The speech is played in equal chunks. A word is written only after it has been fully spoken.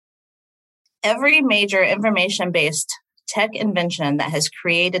Every major information-based tech invention that has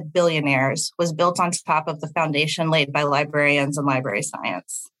created billionaires was built on top of the foundation laid by librarians and library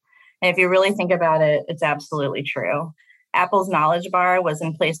science. And if you really think about it, it's absolutely true. Apple's knowledge bar was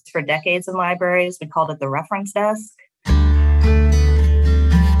in place for decades in libraries. We called it the reference desk.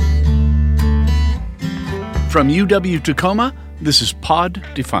 From UW-Tacoma, this is Pod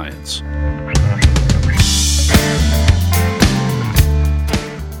Defiance.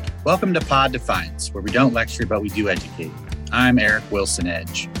 Welcome to Pod Defiance, where we don't lecture, but we do educate. I'm Eric Wilson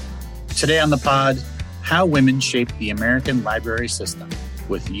Edge. Today on the pod, how women shaped the American library system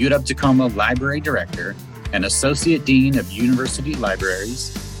with UW-Tacoma Library Director and Associate Dean of University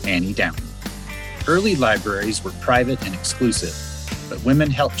Libraries, Annie Downey. Early libraries were private and exclusive, but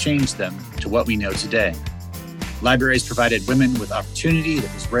women helped change them to what we know today. Libraries provided women with opportunity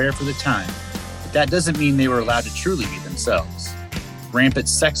that was rare for the time, but that doesn't mean they were allowed to truly be themselves. Rampant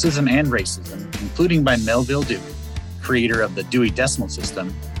sexism and racism, including by Melville Dewey, creator of the Dewey Decimal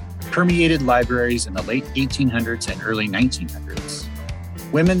System, permeated libraries in the late 1800s and early 1900s.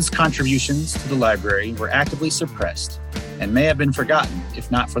 Women's contributions to the library were actively suppressed and may have been forgotten if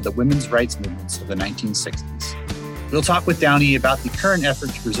not for the women's rights movements of the 1960s. We'll talk with Downey about the current effort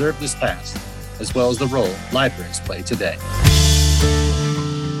to preserve this past, as well as the role libraries play today.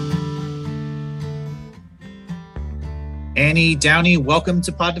 Annie Downey, welcome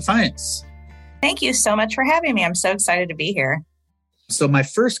to Pod Defiance. Thank you so much for having me. I'm so excited to be here. So my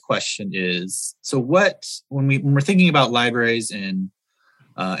first question is, when we're thinking about libraries and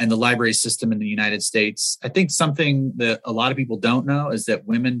the library system in the United States, I think something that a lot of people don't know is that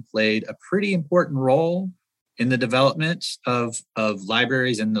women played a pretty important role in the development of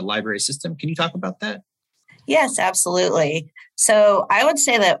libraries and the library system. Can you talk about that? Yes, absolutely. So I would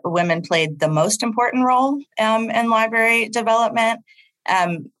say that women played the most important role in library development.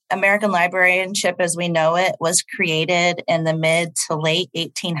 American librarianship, as we know it, was created in the mid to late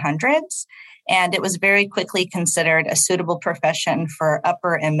 1800s, and it was very quickly considered a suitable profession for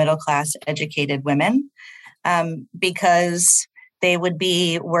upper and middle class educated women because they would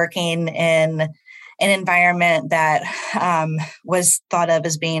be working in an environment that was thought of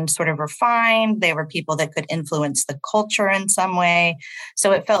as being sort of refined. They were people that could influence the culture in some way.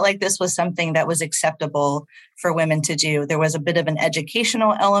 So it felt like this was something that was acceptable for women to do. There was a bit of an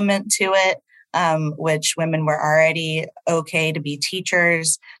educational element to it, which women were already okay to be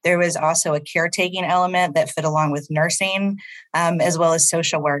teachers. There was also a caretaking element that fit along with nursing, as well as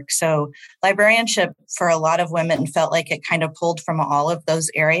social work. So librarianship for a lot of women felt like it kind of pulled from all of those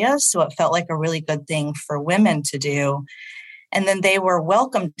areas. So it felt like a really good thing for women to do. And then they were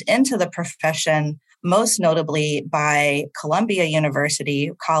welcomed into the profession, most notably by Columbia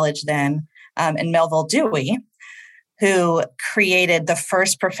University College then, and Melville Dewey, who created the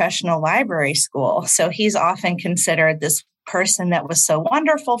first professional library school. So he's often considered this person that was so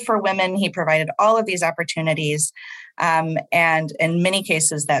wonderful for women. He provided all of these opportunities. And in many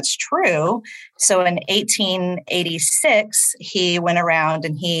cases, that's true. So in 1886, he went around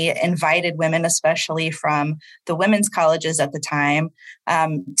and he invited women, especially from the women's colleges at the time,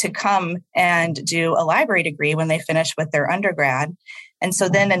 to come and do a library degree when they finished with their undergrad. And so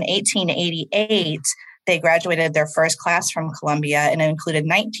then in 1888, they graduated their first class from Columbia, and it included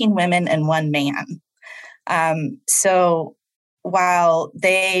 19 women and 1 man. So while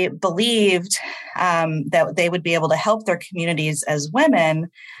they believed that they would be able to help their communities as women,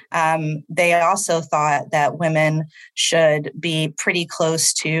 they also thought that women should be pretty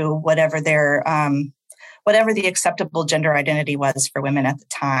close to whatever the acceptable gender identity was for women at the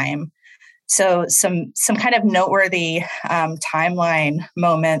time. So some kind of noteworthy timeline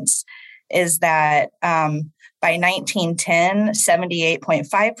moments is that by 1910,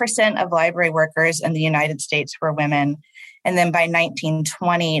 78.5% of library workers in the United States were women. And then by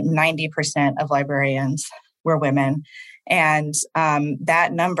 1920, 90% of librarians were women. And that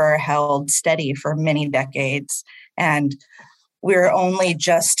number held steady for many decades. And we're only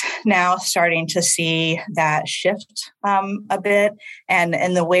just now starting to see that shift a bit.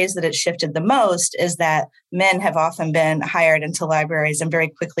 And the ways that it shifted the most is that men have often been hired into libraries and very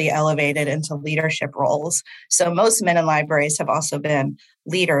quickly elevated into leadership roles. So most men in libraries have also been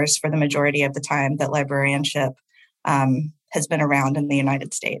leaders for the majority of the time that librarianship has been around in the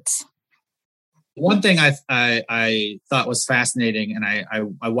United States. One thing I thought was fascinating, and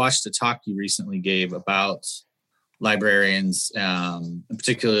I watched a talk you recently gave about librarians,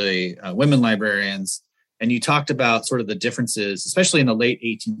 particularly women librarians, and you talked about sort of the differences, especially in the late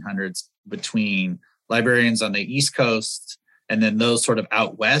 1800s, between librarians on the East Coast and then those sort of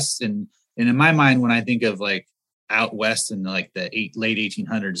out west. And in my mind, when I think of like out west in like the late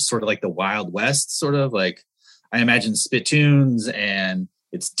 1800s, sort of like the Wild West, sort of like, I imagine spittoons, and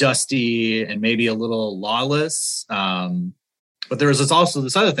it's dusty and maybe a little lawless. But there was also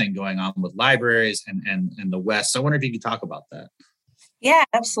this other thing going on with libraries and the West. So I wonder if you could talk about that. Yeah,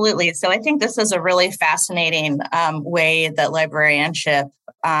 absolutely. So I think this is a really fascinating way that librarianship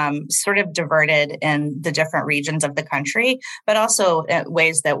sort of diverted in the different regions of the country, but also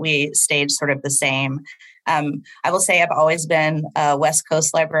ways that we stayed sort of the same. I will say I've always been a West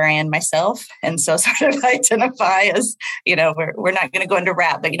Coast librarian myself, and so sort of identify as, we're not going to go into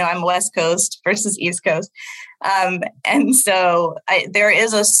rap, but, I'm West Coast versus East Coast. And so there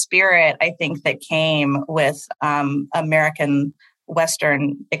is a spirit, I think, that came with American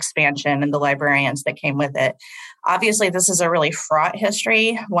Western expansion and the librarians that came with it. Obviously, this is a really fraught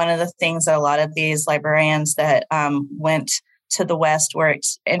history. One of the things that a lot of these librarians that went to the West were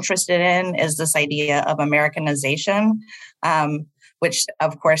interested in is this idea of Americanization, which,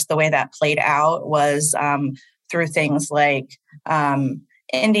 of course, the way that played out was through things like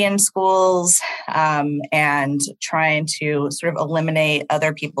Indian schools and trying to sort of eliminate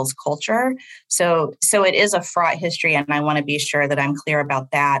other people's culture. So it is a fraught history, and I want to be sure that I'm clear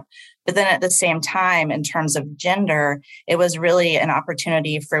about that. But then at the same time, in terms of gender, it was really an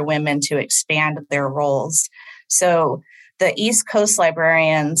opportunity for women to expand their roles. So the East Coast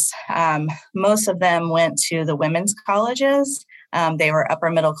librarians, most of them went to the women's colleges. They were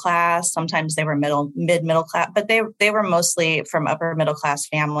upper middle class. Sometimes they were mid-middle class, but they were mostly from upper middle class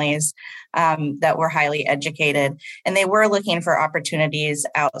families that were highly educated. And they were looking for opportunities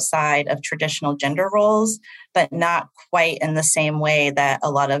outside of traditional gender roles, but not quite in the same way that a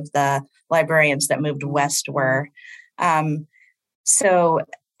lot of the librarians that moved west were.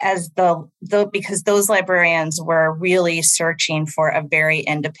 Because those librarians were really searching for a very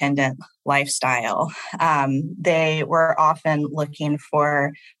independent lifestyle. They were often looking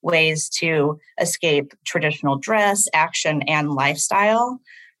for ways to escape traditional dress, action, and lifestyle.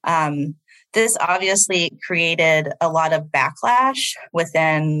 This obviously created a lot of backlash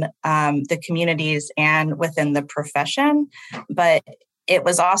within the communities and within the profession, but it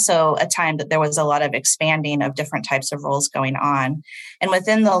was also a time that there was a lot of expanding of different types of roles going on. And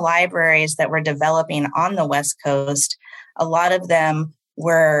within the libraries that were developing on the West Coast, a lot of them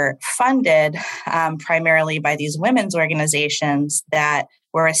were funded primarily by these women's organizations that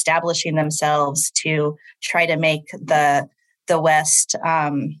were establishing themselves to try to make the West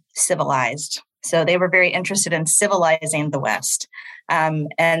civilized. So they were very interested in civilizing the West.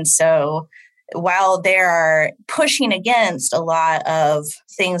 And so while they are pushing against a lot of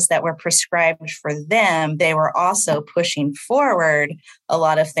things that were prescribed for them, they were also pushing forward a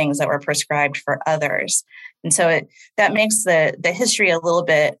lot of things that were prescribed for others. And so that makes the history a little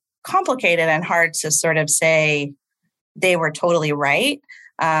bit complicated and hard to sort of say they were totally right.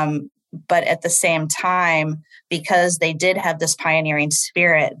 But at the same time, because they did have this pioneering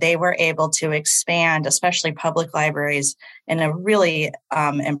spirit, they were able to expand, especially public libraries, in a really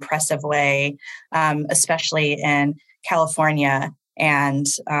impressive way, especially in California and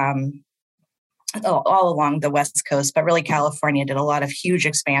all along the West Coast. But really, California did a lot of huge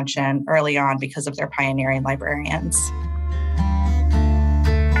expansion early on because of their pioneering librarians.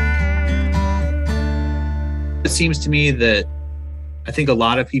 It seems to me that I think a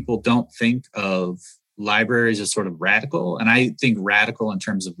lot of people don't think of libraries as sort of radical. And I think radical in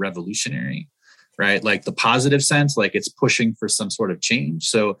terms of revolutionary, right? Like the positive sense, like it's pushing for some sort of change.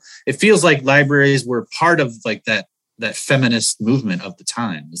 So it feels like libraries were part of like that feminist movement of the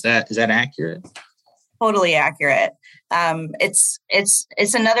time. Is that accurate? Totally accurate. It's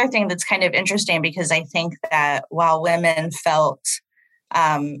another thing that's kind of interesting because I think that while women felt,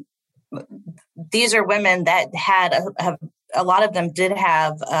 these are women that had a lot of them did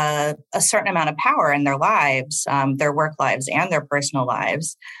have a certain amount of power in their lives, their work lives and their personal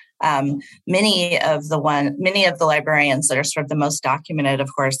lives. Many of the librarians that are sort of the most documented,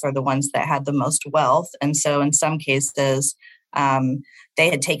 of course, are the ones that had the most wealth. And so in some cases, they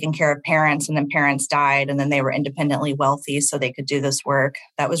had taken care of parents and then parents died and then they were independently wealthy so they could do this work.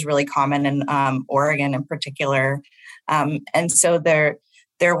 That was really common in Oregon in particular. And so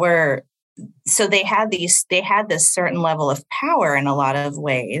they had this certain level of power in a lot of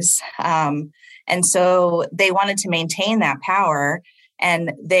ways. And so they wanted to maintain that power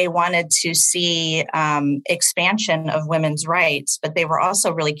and they wanted to see expansion of women's rights, but they were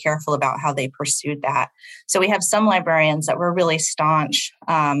also really careful about how they pursued that. So we have some librarians that were really staunch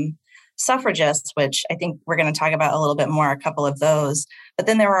suffragists, which I think we're going to talk about a little bit more, a couple of those. But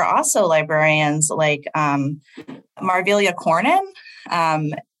then there were also librarians like Marvelia Cornyn,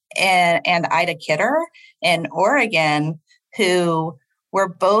 and Ida Kidder in Oregon, who were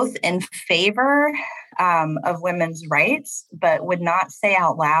both in favor of women's rights, but would not say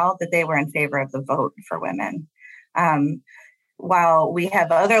out loud that they were in favor of the vote for women. While we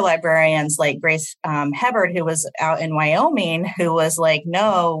have other librarians like Grace Hebard, who was out in Wyoming, who was like,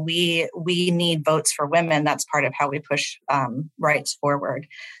 no, we need votes for women. That's part of how we push rights forward.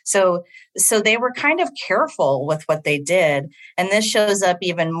 So they were kind of careful with what they did. And this shows up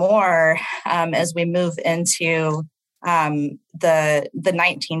even more as we move into the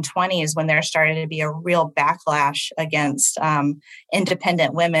 1920s, when there started to be a real backlash against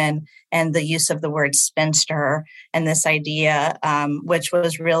independent women and the use of the word spinster, and this idea, which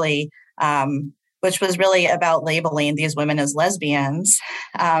was really about labeling these women as lesbians,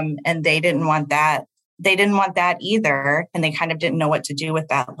 and they didn't want that. They didn't want that either, and they kind of didn't know what to do with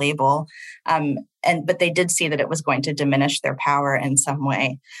that label. But they did see that it was going to diminish their power in some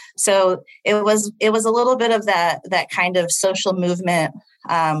way. So it was a little bit of that kind of social movement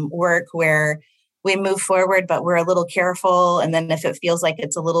work where we move forward, but we're a little careful. And then if it feels like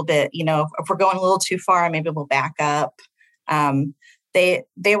it's a little bit, if we're going a little too far, maybe we'll back up. They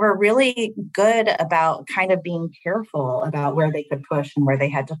were really good about kind of being careful about where they could push and where they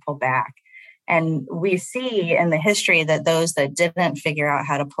had to pull back. And we see in the history that those that didn't figure out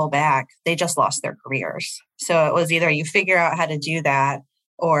how to pull back, they just lost their careers. So it was either you figure out how to do that,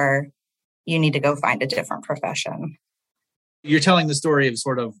 or you need to go find a different profession. You're telling the story of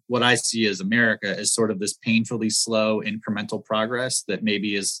sort of what I see as America as sort of this painfully slow incremental progress that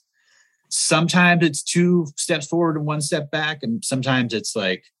maybe is sometimes it's 2 steps forward and 1 step back. And sometimes it's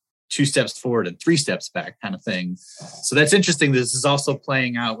like 2 steps forward and 3 steps back kind of thing. So that's interesting. This is also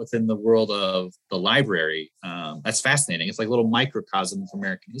playing out within the world of the library. That's fascinating. It's like a little microcosm of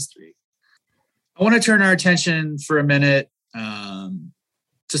American history. I want to turn our attention for a minute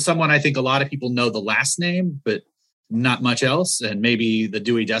to someone I think a lot of people know the last name, but not much else, and maybe the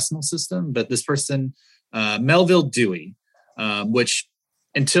Dewey Decimal System. But this person, Melville Dewey, which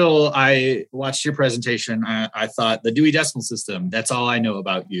until I watched your presentation, I thought the Dewey Decimal System, that's all I know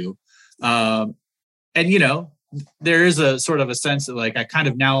about you. And, there is a sort of a sense that like,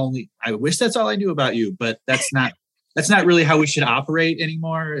 I wish that's all I knew about you, but that's not really how we should operate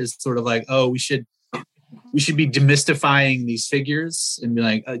anymore. Is sort of like, oh, we should be demystifying these figures and be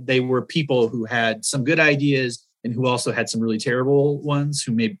like, they were people who had some good ideas and who also had some really terrible ones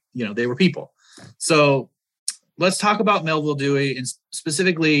who made, they were people. So let's talk about Melville Dewey and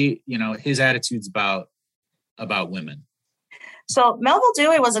specifically, his attitudes about women. So Melville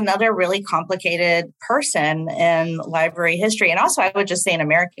Dewey was another really complicated person in library history, and also I would just say in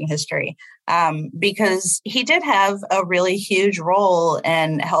American history, because he did have a really huge role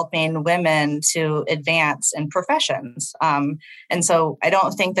in helping women to advance in professions. And so I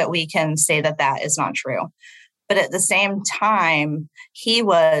don't think that we can say that is not true. But at the same time, he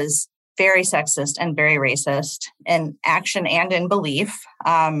was very sexist and very racist in action and in belief.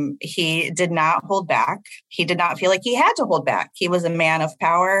 He did not hold back. He did not feel like he had to hold back. He was a man of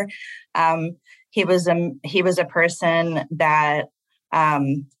power. He was a person that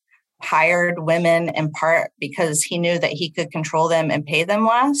hired women in part because he knew that he could control them and pay them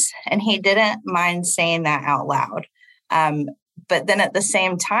less. And he didn't mind saying that out loud. But then at the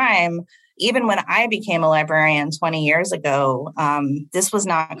same time, even when I became a librarian 20 years ago, this was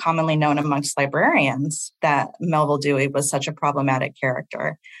not commonly known amongst librarians that Melville Dewey was such a problematic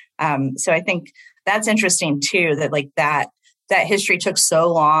character. So I think that's interesting too, that history took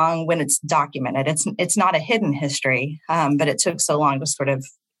so long when it's documented. It's not a hidden history, but it took so long to sort of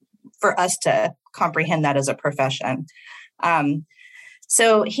for us to comprehend that as a profession.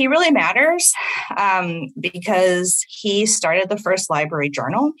 So he really matters because he started the first library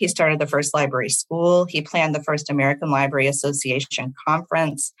journal. He started the first library school. He planned the first American Library Association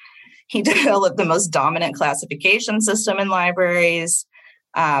conference. He developed the most dominant classification system in libraries.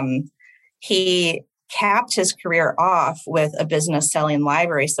 He capped his career off with a business selling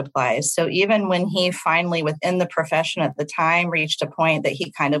library supplies. So even when he finally, within the profession at the time, reached a point that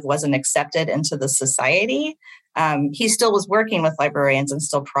he kind of wasn't accepted into the society, he still was working with librarians and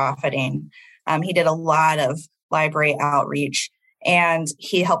still profiting. He did a lot of library outreach, and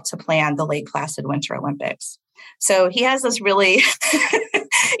he helped to plan the Lake Placid Winter Olympics. So he has this really,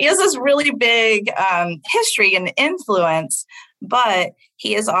 big history and influence, but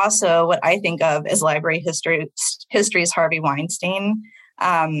he is also what I think of as library history's Harvey Weinstein.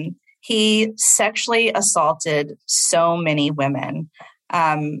 He sexually assaulted so many women,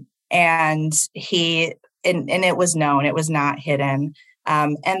 and it was known, it was not hidden.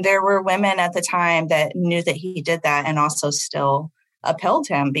 And there were women at the time that knew that he did that and also still upheld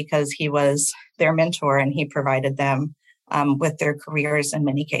him because he was their mentor and he provided them with their careers in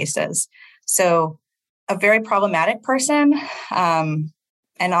many cases. So a very problematic person,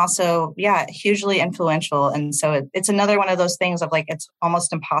 and also, hugely influential. And so it's another one of those things of like, it's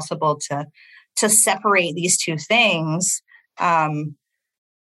almost impossible to separate these two things,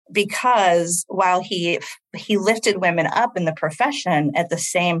 because while he lifted women up in the profession, at the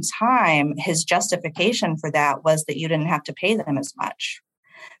same time, his justification for that was that you didn't have to pay them as much.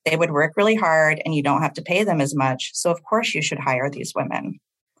 They would work really hard and you don't have to pay them as much. So of course you should hire these women.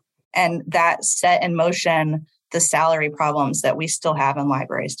 And that set in motion the salary problems that we still have in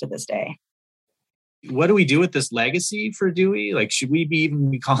libraries to this day. What do we do with this legacy for Dewey? Like, should we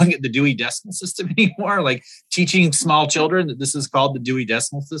even be calling it the Dewey Decimal System anymore? Like teaching small children that this is called the Dewey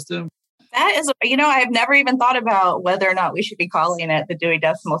Decimal System? That is, I've never even thought about whether or not we should be calling it the Dewey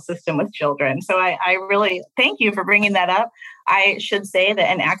Decimal System with children. So I really thank you for bringing that up. I should say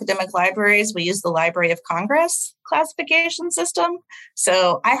that in academic libraries, we use the Library of Congress classification system.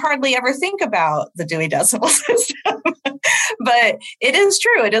 So I hardly ever think about the Dewey Decimal System, but it is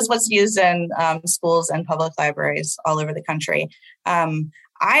true. It is what's used in schools and public libraries all over the country.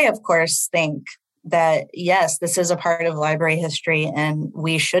 I, of course, think that, yes, this is a part of library history and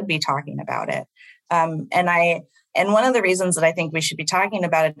we should be talking about it. And one of the reasons that I think we should be talking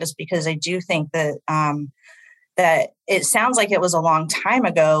about it is because I do think that that it sounds like it was a long time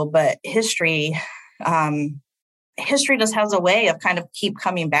ago, but history just has a way of kind of keep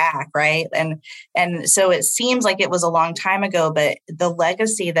coming back, right? And so it seems like it was a long time ago, but the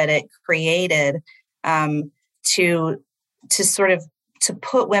legacy that it created to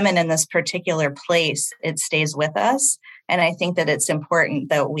put women in this particular place, it stays with us. And I think that it's important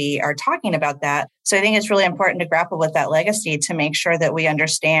that we are talking about that. So I think it's really important to grapple with that legacy to make sure that we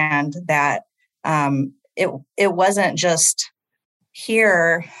understand that it wasn't just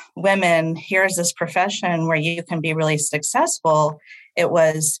here, women, here's this profession where you can be really successful. It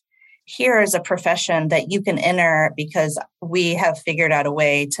was, here is a profession that you can enter because we have figured out a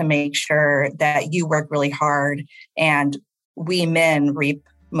way to make sure that you work really hard and we men reap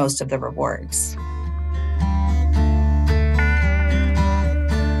most of the rewards.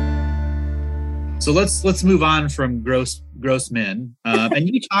 So let's move on from gross men. And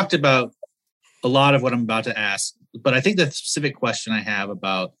you talked about a lot of what I'm about to ask, but I think the specific question I have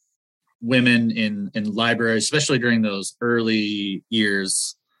about women in libraries, especially during those early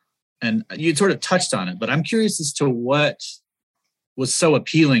years, and you sort of touched on it, but I'm curious as to what was so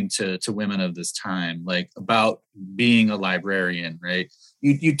appealing to women of this time, like about being a librarian, right?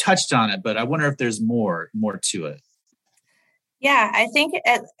 You touched on it, but I wonder if there's more to it. Yeah, I think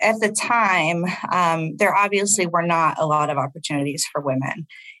at the time, there obviously were not a lot of opportunities for women.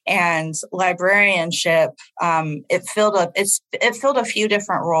 And librarianship, it filled a few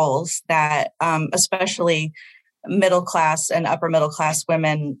different roles that especially middle class and upper middle class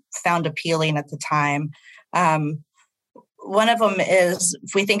women found appealing at the time. One of them is,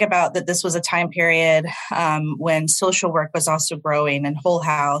 if we think about that, this was a time period when social work was also growing, and Whole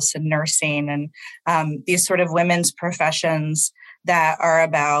House and nursing, and these sort of women's professions that are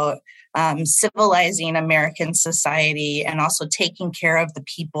about civilizing American society and also taking care of the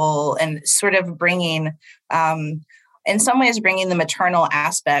people and sort of bringing, in some ways, bringing the maternal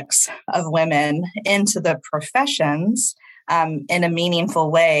aspects of women into the professions in a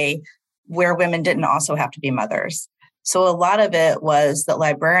meaningful way where women didn't also have to be mothers. So a lot of it was that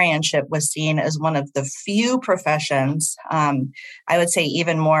librarianship was seen as one of the few professions, I would say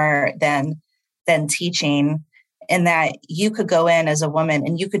even more than teaching, in that you could go in as a woman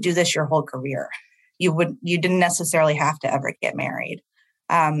and you could do this your whole career. You didn't necessarily have to ever get married.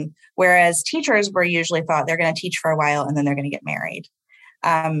 Whereas teachers were usually thought they're going to teach for a while and then they're going to get married.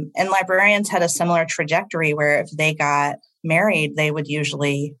 And librarians had a similar trajectory where if they got married, they would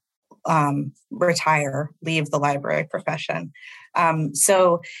usually retire, leave the library profession.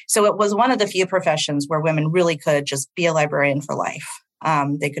 So it was one of the few professions where women really could just be a librarian for life.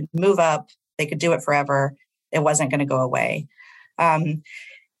 They could move up, they could do it forever. It wasn't going to go away.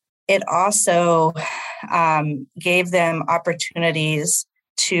 It also gave them opportunities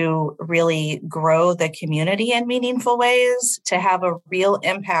to really grow the community in meaningful ways, to have a real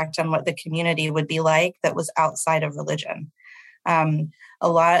impact on what the community would be like that was outside of religion. A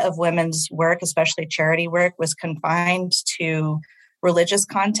lot of women's work, especially charity work, was confined to religious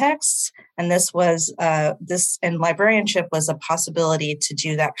contexts. And and librarianship was a possibility to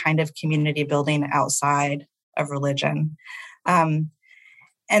do that kind of community building outside of religion. And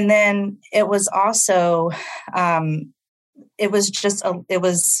then it was also, it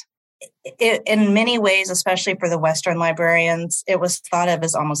was in many ways, especially for the Western librarians, it was thought of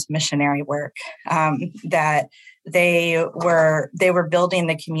as almost missionary work, that they were building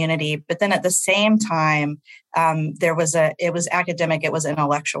the community. But then at the same time, it was academic, it was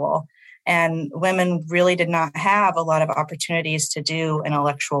intellectual. And women really did not have a lot of opportunities to do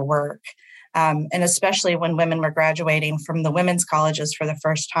intellectual work. And especially when women were graduating from the women's colleges for the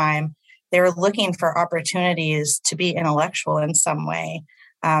first time, they were looking for opportunities to be intellectual in some way.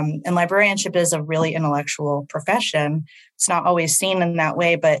 And librarianship is a really intellectual profession. It's not always seen in that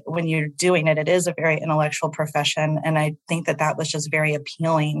way, but when you're doing it, it is a very intellectual profession. And I think that was just very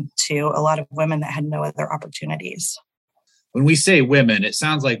appealing to a lot of women that had no other opportunities. When we say women, it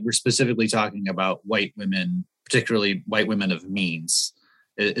sounds like we're specifically talking about white women, particularly white women of means.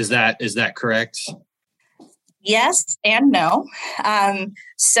 Is that correct? Yes and no.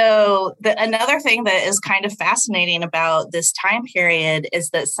 So another thing that is kind of fascinating about this time period is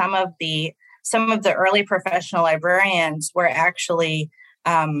that some of the early professional librarians were actually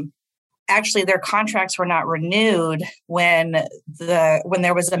their contracts were not renewed when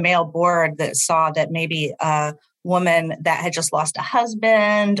there was a male board that saw that maybe a woman that had just lost a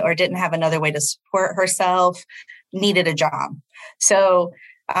husband or didn't have another way to support herself needed a job. So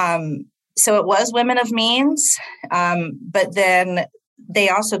it was women of means, but then they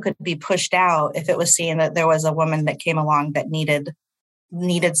also could be pushed out if it was seen that there was a woman that came along that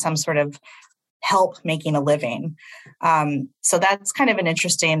needed some sort of help making a living. So that's kind of an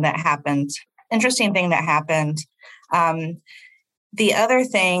interesting thing that happened. The other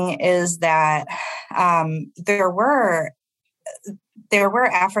thing is that there were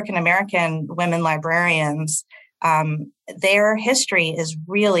African American women librarians. Their history is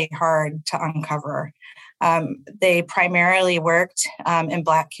really hard to uncover. They primarily worked in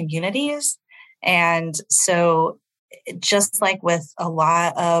Black communities. And so just like with a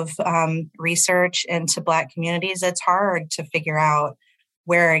lot of research into Black communities, it's hard to figure out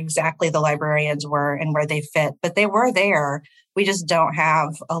where exactly the librarians were and where they fit, but they were there. We just don't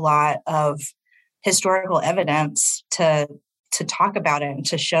have a lot of historical evidence to talk about it and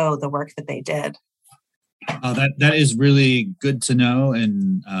to show the work that they did. That is really good to know,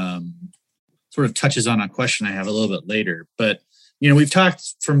 and sort of touches on a question I have a little bit later. But we've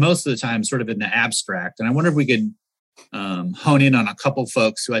talked for most of the time sort of in the abstract, and I wonder if we could hone in on a couple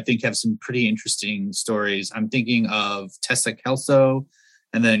folks who I think have some pretty interesting stories. I'm thinking of Tessa Kelso,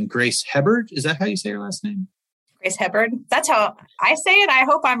 and then Grace Hebard. Is that how you say her last name? Grace Hebard. That's how I say it. I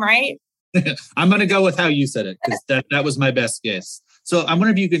hope I'm right. I'm going to go with how you said it because that was my best guess. So I wonder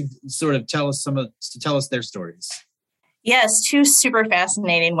if you could sort of tell us their stories. Yes, two super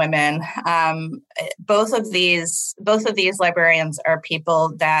fascinating women. Both of these librarians are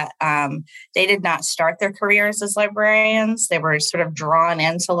people that they did not start their careers as librarians. They were sort of drawn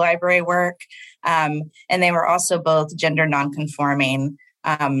into library work, and they were also both gender nonconforming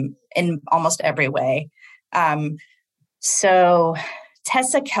in almost every way. So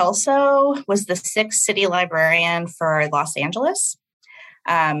Tessa Kelso was the 6th city librarian for Los Angeles,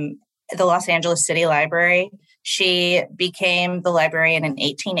 the Los Angeles City Library. She became the librarian in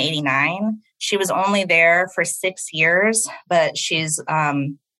 1889. She was only there for 6 years, but she's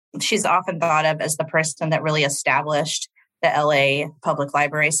often thought of as the person that really established the LA public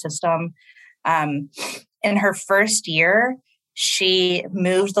library system. In her first year, she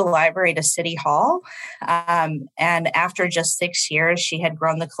moved the library to City Hall. And after just 6 years, she had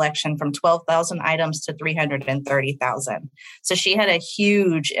grown the collection from 12,000 items to 330,000. So she had a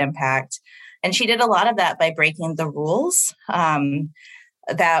huge impact. And she did a lot of that by breaking the rules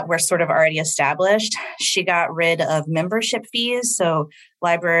that were sort of already established. She got rid of membership fees. So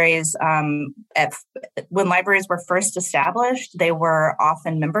libraries, when libraries were first established, they were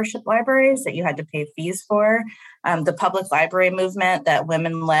often membership libraries that you had to pay fees for. The public library movement that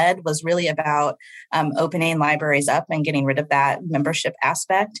women led was really about opening libraries up and getting rid of that membership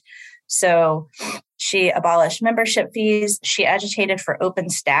aspect. So she abolished membership fees. She agitated for open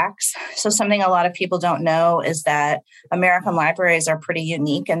stacks. So something a lot of people don't know is that American libraries are pretty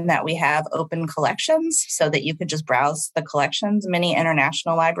unique in that we have open collections so that you could just browse the collections. Many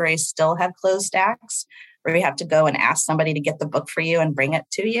international libraries still have closed stacks where you have to go and ask somebody to get the book for you and bring it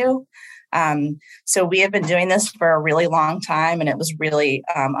to you. So we have been doing this for a really long time, and it was really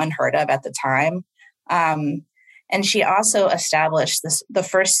unheard of at the time. And she also established the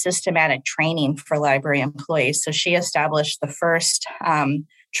first systematic training for library employees. So she established the first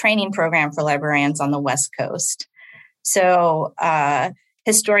training program for librarians on the West Coast. So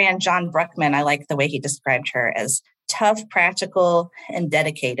historian John Bruckman, I like the way he described her as tough, practical, and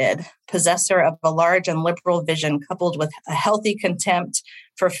dedicated, possessor of a large and liberal vision coupled with a healthy contempt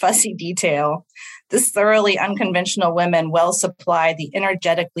for fussy detail. This thoroughly unconventional woman well supplied the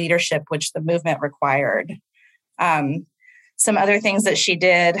energetic leadership which the movement required. Some other things that she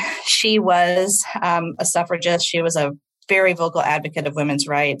did, she was a suffragist. She was a very vocal advocate of women's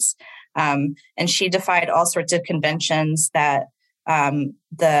rights. And she defied all sorts of conventions that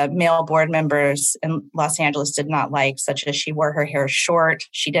the male board members in Los Angeles did not like, such as she wore her hair short,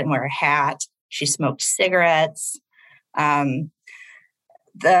 she didn't wear a hat, she smoked cigarettes.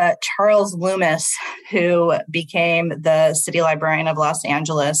 The Charles Loomis, who became the city librarian of Los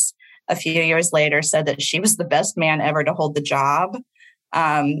Angeles a few years later, said that she was the best man ever to hold the job.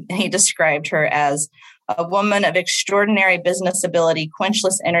 He described her as a woman of extraordinary business ability,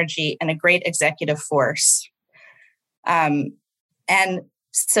 quenchless energy, and a great executive force. And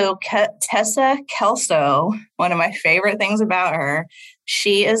so Tessa Kelso, one of my favorite things about her,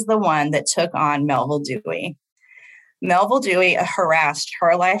 she is the one that took on Melville Dewey. Melville Dewey harassed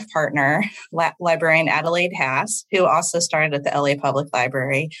her life partner, librarian Adelaide Haas, who also started at the LA Public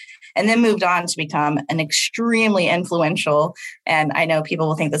Library, and then moved on to become an extremely influential, and I know people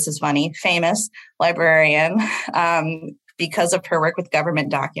will think this is funny, famous librarian because of her work with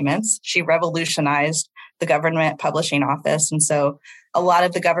government documents. She revolutionized the government publishing office. And so a lot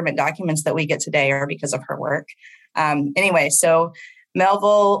of the government documents that we get today are because of her work. Anyway, so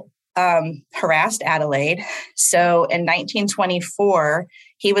Melville harassed Adelaide. So in 1924,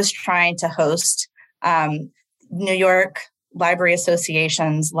 he was trying to host New York Library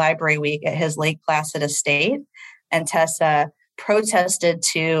Association's Library Week at his Lake Placid estate. And Tessa protested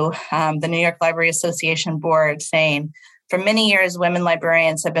to the New York Library Association board saying, "For many years, women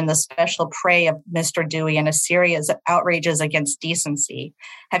librarians have been the special prey of Mr. Dewey and a series of outrages against decency,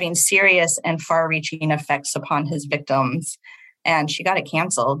 having serious and far-reaching effects upon his victims." And she got it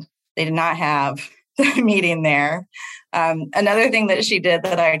canceled. They did not have the meeting there. Another thing that she did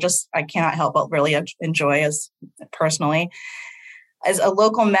that I cannot help but really enjoy personally, as a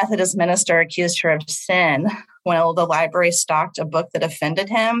local Methodist minister accused her of sin when the library stocked a book that offended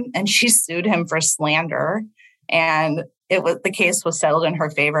him, and she sued him for slander. And the case was settled in her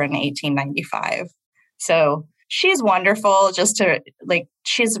favor in 1895. So she's wonderful.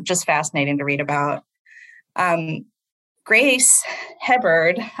 She's just fascinating to read about. Grace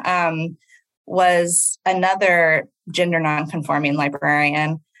Hebard was another gender nonconforming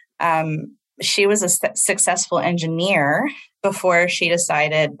librarian. She was a successful engineer before she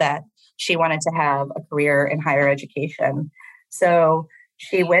decided that she wanted to have a career in higher education. So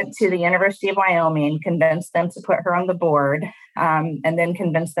she went to the University of Wyoming, convinced them to put her on the board, and then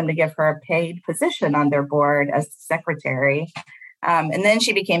convinced them to give her a paid position on their board as secretary. And then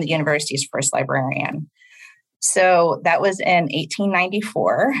she became the university's first librarian. So that was in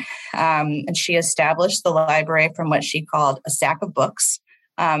 1894. And she established the library from what she called a sack of books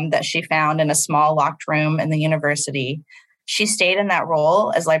that she found in a small locked room in the university. She stayed in that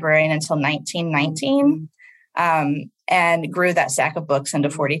role as librarian until 1919. And grew that sack of books into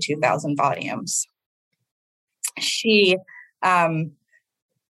 42,000 volumes. She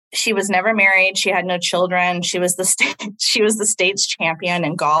was never married. She had no children. She was the state's champion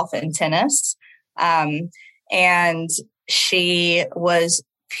in golf and tennis. And she was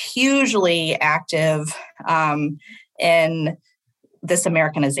hugely active in this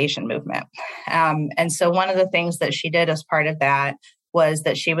Americanization movement. And so one of the things that she did as part of that was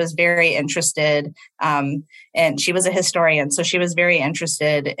that she was very interested, and she was a historian, so she was very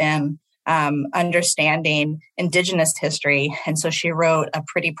interested in understanding Indigenous history. And so she wrote a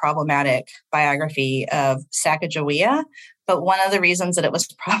pretty problematic biography of Sacagawea. But one of the reasons that it was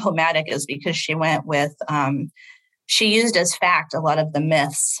problematic is because she went with, she used as fact a lot of the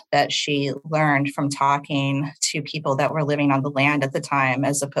myths that she learned from talking to people that were living on the land at the time,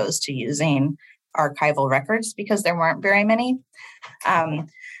 as opposed to using archival records, because there weren't very many.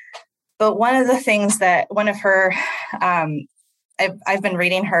 But one of the things that I've been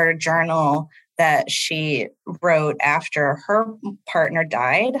reading her journal that she wrote after her partner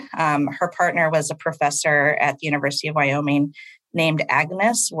died. Her partner was a professor at the University of Wyoming named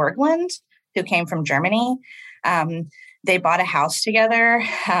Agnes Wergeland, who came from Germany. They bought a house together.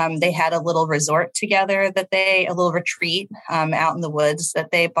 They had a little resort together a little retreat out in the woods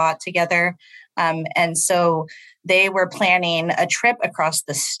that they bought together. And so they were planning a trip across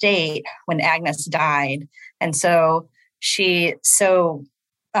the state when Agnes died. And so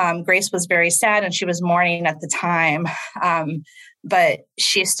Grace was very sad and she was mourning at the time. But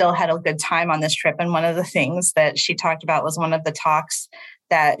she still had a good time on this trip. And one of the things that she talked about was one of the talks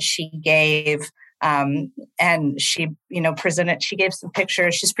that she gave And she, she gave some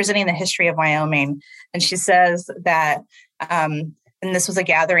pictures. She's presenting the history of Wyoming. And she says that, and this was a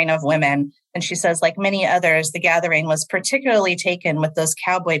gathering of women. And she says, like many others, the gathering was particularly taken with those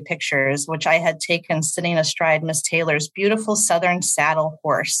cowboy pictures, which I had taken sitting astride Miss Taylor's beautiful Southern saddle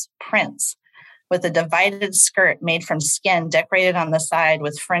horse, Prince, with a divided skirt made from skin decorated on the side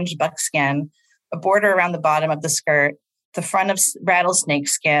with fringed buckskin, a border around the bottom of the skirt, the front of rattlesnake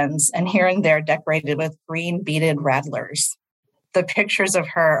skins, and here and there decorated with green beaded rattlers. The pictures of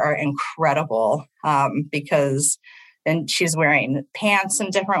her are incredible and she's wearing pants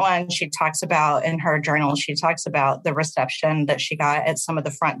and different ones. She talks about in her journal, she talks about the reception that she got at some of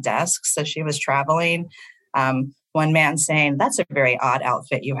the front desks as she was traveling. One man saying, "That's a very odd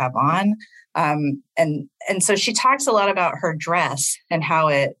outfit you have on." And so she talks a lot about her dress and how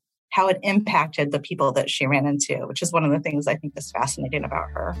it impacted the people that she ran into, which is one of the things I think is fascinating about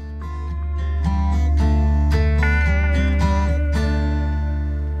her.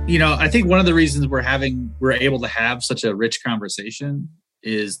 I think one of the reasons we're able to have such a rich conversation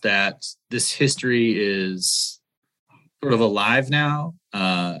is that this history is sort of alive now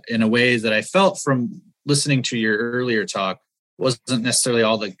in a ways that I felt from listening to your earlier talk wasn't necessarily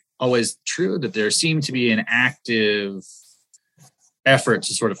always true, that there seemed to be an active effort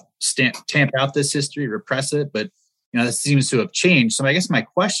to sort of tamp out this history, repress it, but this seems to have changed. So I guess my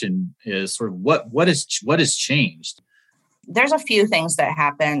question is sort of what has changed? There's a few things that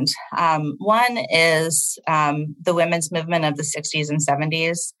happened. One is the women's movement of the 60s and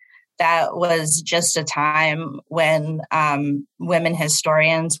 70s. That was just a time when women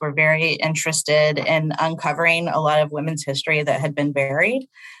historians were very interested in uncovering a lot of women's history that had been buried.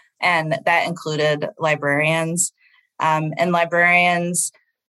 And that included librarians. And librarians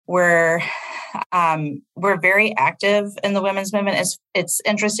were very active in the women's movement. It's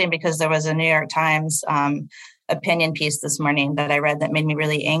interesting because there was a New York Times opinion piece this morning that I read that made me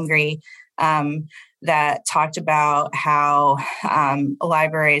really angry, that talked about how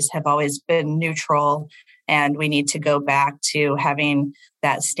libraries have always been neutral and we need to go back to having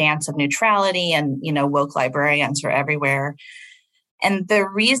that stance of neutrality, and woke librarians are everywhere. And the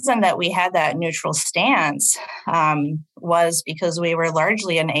reason that we had that neutral stance was because we were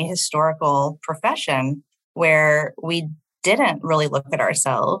largely an ahistorical profession where we didn't really look at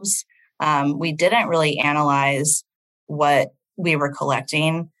ourselves. We didn't really analyze what we were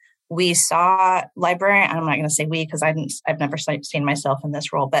collecting. We saw librarians, I'm not going to say we because I've never seen myself in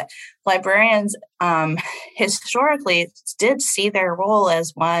this role, but librarians historically did see their role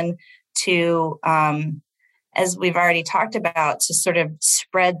as one to, as we've already talked about, to sort of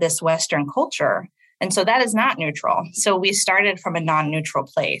spread this Western culture. And so that is not neutral. So we started from a non-neutral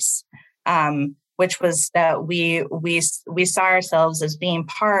place, which was that we saw ourselves as being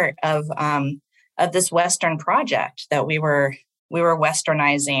part of this Western project, that we were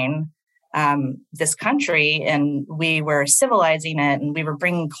Westernizing this country, and we were civilizing it, and we were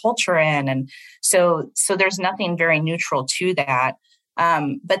bringing culture in. And so there's nothing very neutral to that.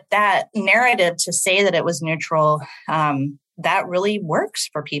 But that narrative to say that it was neutral, that really works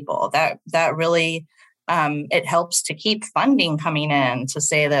for people. That really, it helps to keep funding coming in, to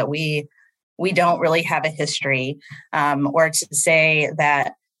say that we don't really have a history, or to say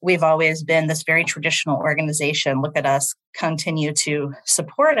that we've always been this very traditional organization. Look at us, continue to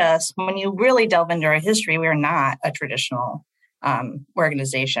support us. When you really delve into our history, we're not a traditional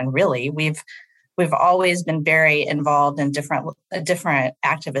organization, really. We've always been very involved in different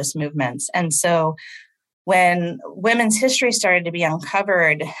activist movements. And so when women's history started to be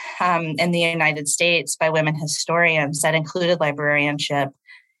uncovered in the United States by women historians that included librarianship,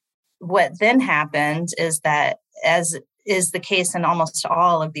 what then happened is that, as is the case in almost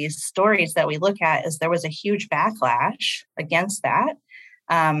all of these stories that we look at, is there was a huge backlash against that,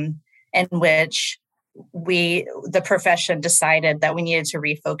 in which the profession decided that we needed to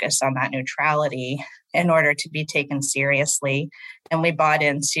refocus on that neutrality in order to be taken seriously. And we bought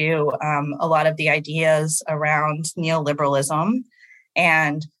into a lot of the ideas around neoliberalism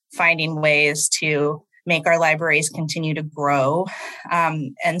and finding ways to make our libraries continue to grow.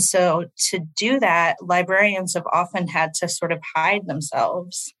 And so to do that, librarians have often had to sort of hide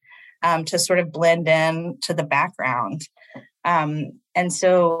themselves, to sort of blend in to the background. And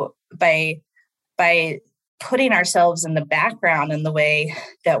so by putting ourselves in the background in the way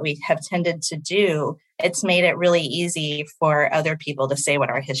that we have tended to do, it's made it really easy for other people to say what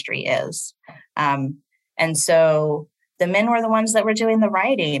our history is. And so the men were the ones that were doing the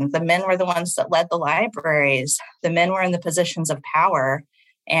writing. The men were the ones that led the libraries. The men were in the positions of power.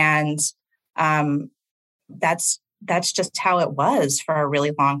 And that's just how it was for a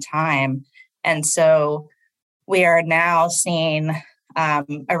really long time. And so we are now seeing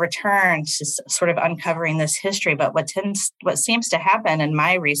a return to sort of uncovering this history. But what seems to happen in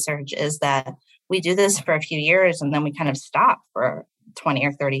my research is that we do this for a few years and then we kind of stop for 20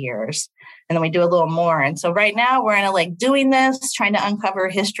 or 30 years. And then we do a little more. And so right now we're in a doing this, trying to uncover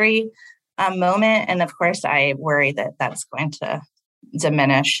history moment. And of course, I worry that that's going to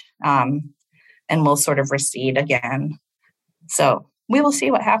diminish and will sort of recede again. So we will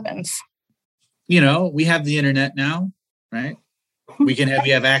see what happens. We have the internet now, right? We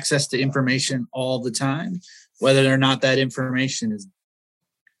have access to information all the time. Whether or not that information is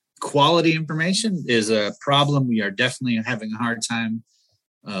quality information is a problem we are definitely having a hard time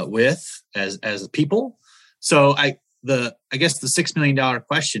with as people. So I guess the $6 million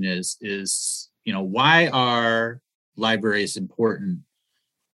question is why are libraries important?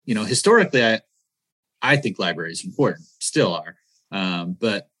 Historically, I think libraries important, still are.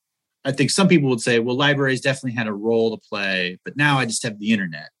 But I think some people would say, well, libraries definitely had a role to play, but now I just have the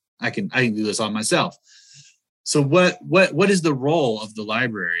internet. I can do this all myself. So what is the role of the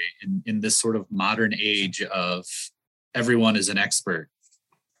library in this sort of modern age of everyone is an expert?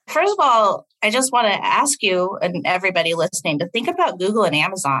 First of all, I just want to ask you and everybody listening to think about Google and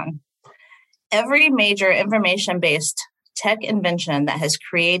Amazon. Every major information-based tech invention that has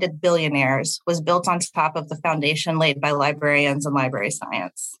created billionaires was built on top of the foundation laid by librarians and library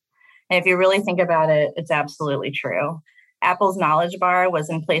science. And if you really think about it, it's absolutely true. Apple's knowledge bar was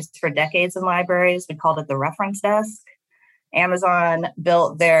in place for decades in libraries. We called it the reference desk. Amazon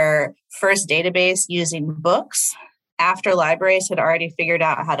built their first database using books after libraries had already figured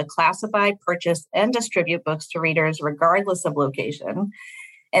out how to classify, purchase, and distribute books to readers regardless of location.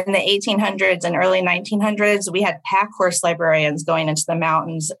 In the 1800s and early 1900s, we had pack horse librarians going into the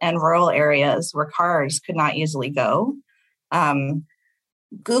mountains and rural areas where cars could not easily go.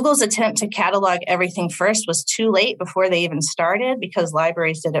 Google's attempt to catalog everything first was too late before they even started because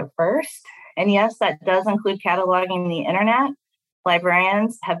libraries did it first. And yes, that does include cataloging the internet.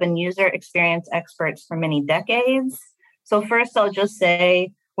 Librarians have been user experience experts for many decades. So first, I'll just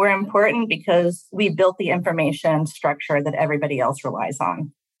say we're important because we built the information structure that everybody else relies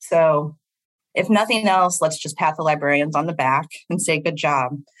on. So if nothing else, let's just pat the librarians on the back and say good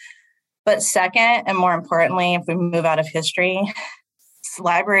job. But second, and more importantly, if we move out of history,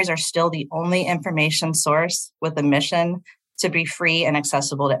 libraries are still the only information source with a mission to be free and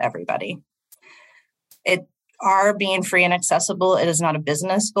accessible to everybody. Our being free and accessible, it is not a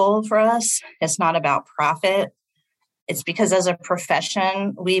business goal for us. It's not about profit. It's because as a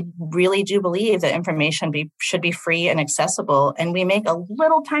profession, we really do believe that information should be free and accessible. And we make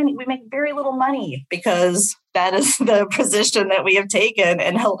very little money because that is the position that we have taken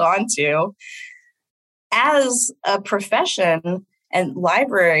and held on to. As a profession, and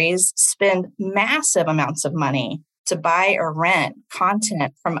libraries spend massive amounts of money to buy or rent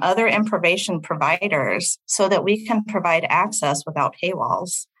content from other information providers so that we can provide access without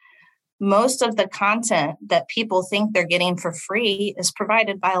paywalls. Most of the content that people think they're getting for free is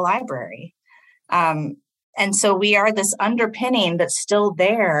provided by a library. And so we are this underpinning that's still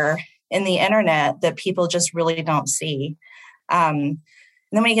there in the internet that people just really don't see. And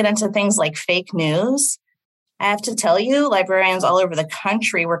then we get into things like fake news. I have to tell you, librarians all over the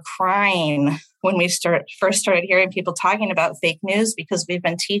country were crying when we first started hearing people talking about fake news because we've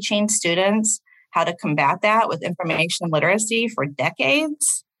been teaching students how to combat that with information literacy for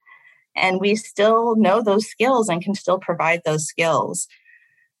decades. And we still know those skills and can still provide those skills.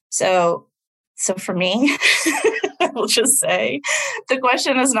 So for me, I will just say the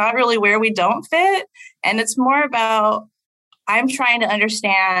question is not really where we don't fit. And it's more about I'm trying to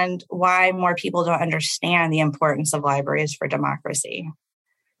understand why more people don't understand the importance of libraries for democracy.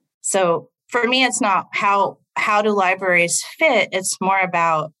 So for me, it's not how do libraries fit? It's more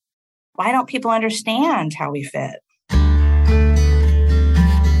about why don't people understand how we fit?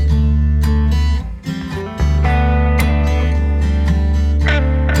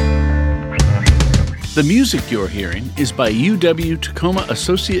 The music you're hearing is by UW-Tacoma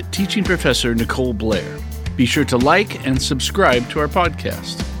Associate Teaching Professor Nicole Blair. Be sure to like and subscribe to our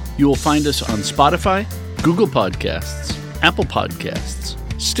podcast. You will find us on Spotify, Google Podcasts, Apple Podcasts,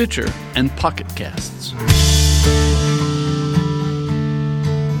 Stitcher, and Pocket Casts.